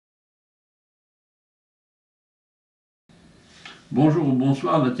Bonjour ou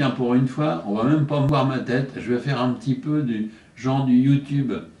bonsoir, bah tiens, pour une fois, on va même pas me voir ma tête, je vais faire un petit peu du genre du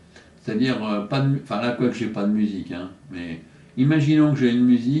YouTube, c'est-à-dire pas de, enfin là quoi que j'ai pas de musique, hein, mais imaginons que j'ai une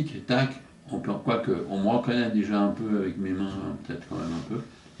musique, tac, quoique on me reconnaît déjà un peu avec mes mains, hein, peut-être quand même un peu,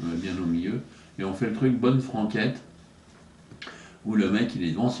 bien au milieu, et on fait le truc bonne franquette, où le mec il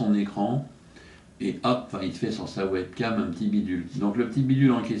est devant son écran, et hop, enfin, il te fait sur sa webcam un petit bidule. Donc le petit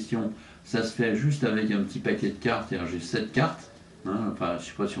bidule en question, ça se fait juste avec un petit paquet de cartes, c'est-à-dire j'ai 7 cartes, hein, enfin je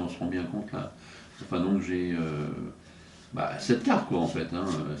sais pas si on se rend bien compte là, enfin donc j'ai 7 cartes quoi en fait, hein,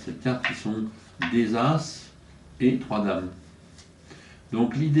 7 cartes qui sont des As et 3 dames.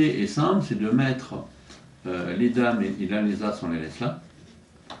 Donc l'idée est simple, c'est de mettre les dames et là les As on les laisse là,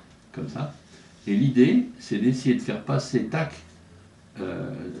 comme ça, et l'idée c'est d'essayer de faire passer tac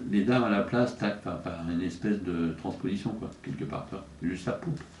les dames à la place, tac, par une espèce de transposition, quoi, quelque part. Juste ça,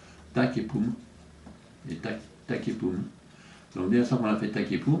 poup, tac et poum, et tac, tac et poum. Donc dès l'instant qu'on a fait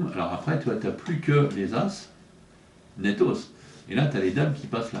tac et poum, alors après, tu n'as plus que les As, nettos, et là, tu as les dames qui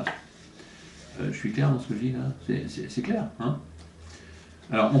passent là. Je suis clair dans ce que je dis là? C'est clair, hein?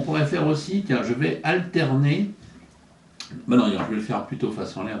 Alors, on pourrait faire aussi, tiens, je vais alterner. Ben non, je vais le faire plutôt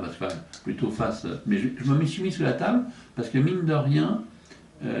face en l'air, parce que plutôt face. Mais je me suis mis sous la table, parce que mine de rien,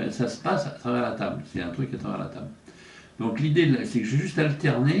 ça se passe à travers la table. C'est un truc à travers la table. Donc l'idée, c'est que je vais juste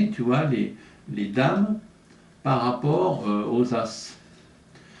alterner, tu vois, les dames par rapport aux As.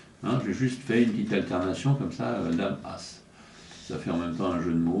 Hein, j'ai juste fait une petite alternation comme ça, dame-as. Ça fait en même temps un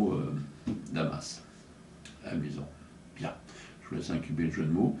jeu de mots, dame-as. Amusant. Bien. Je vous laisse incuber le jeu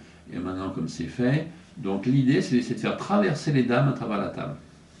de mots. Et maintenant, comme c'est fait, donc l'idée, c'est d'essayer de faire traverser les dames à travers la table.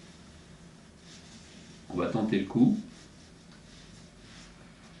 On va tenter le coup.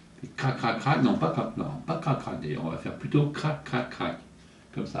 Et crac, crac, crac, non, pas crac, non, pas crac, crac, d'ailleurs, on va faire plutôt crac, crac, crac,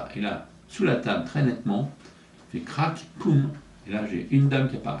 comme ça. Et là, sous la table, très nettement, fait crac, poum, et là, j'ai une dame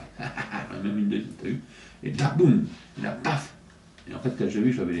qui apparaît. Même une deuxième, t'as vu? Et là, boum, et là, paf. Et en fait, quand j'ai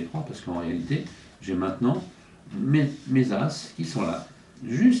vu, j'avais les trois, parce qu'en réalité, j'ai maintenant mes As qui sont là,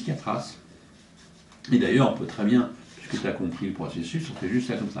 jusqu'à trace. Et d'ailleurs, on peut très bien, puisque tu as compris le processus, on fait juste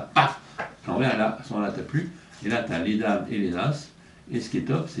ça comme ça, paf. L'envers, là, à ce moment-là, tu n'as plus. Et là, tu as les dames et les As. Et ce qui est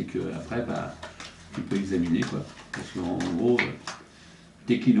top, c'est qu'après, tu peux examiner, quoi. Parce qu'en gros,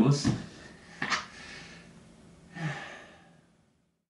 t'es clinos,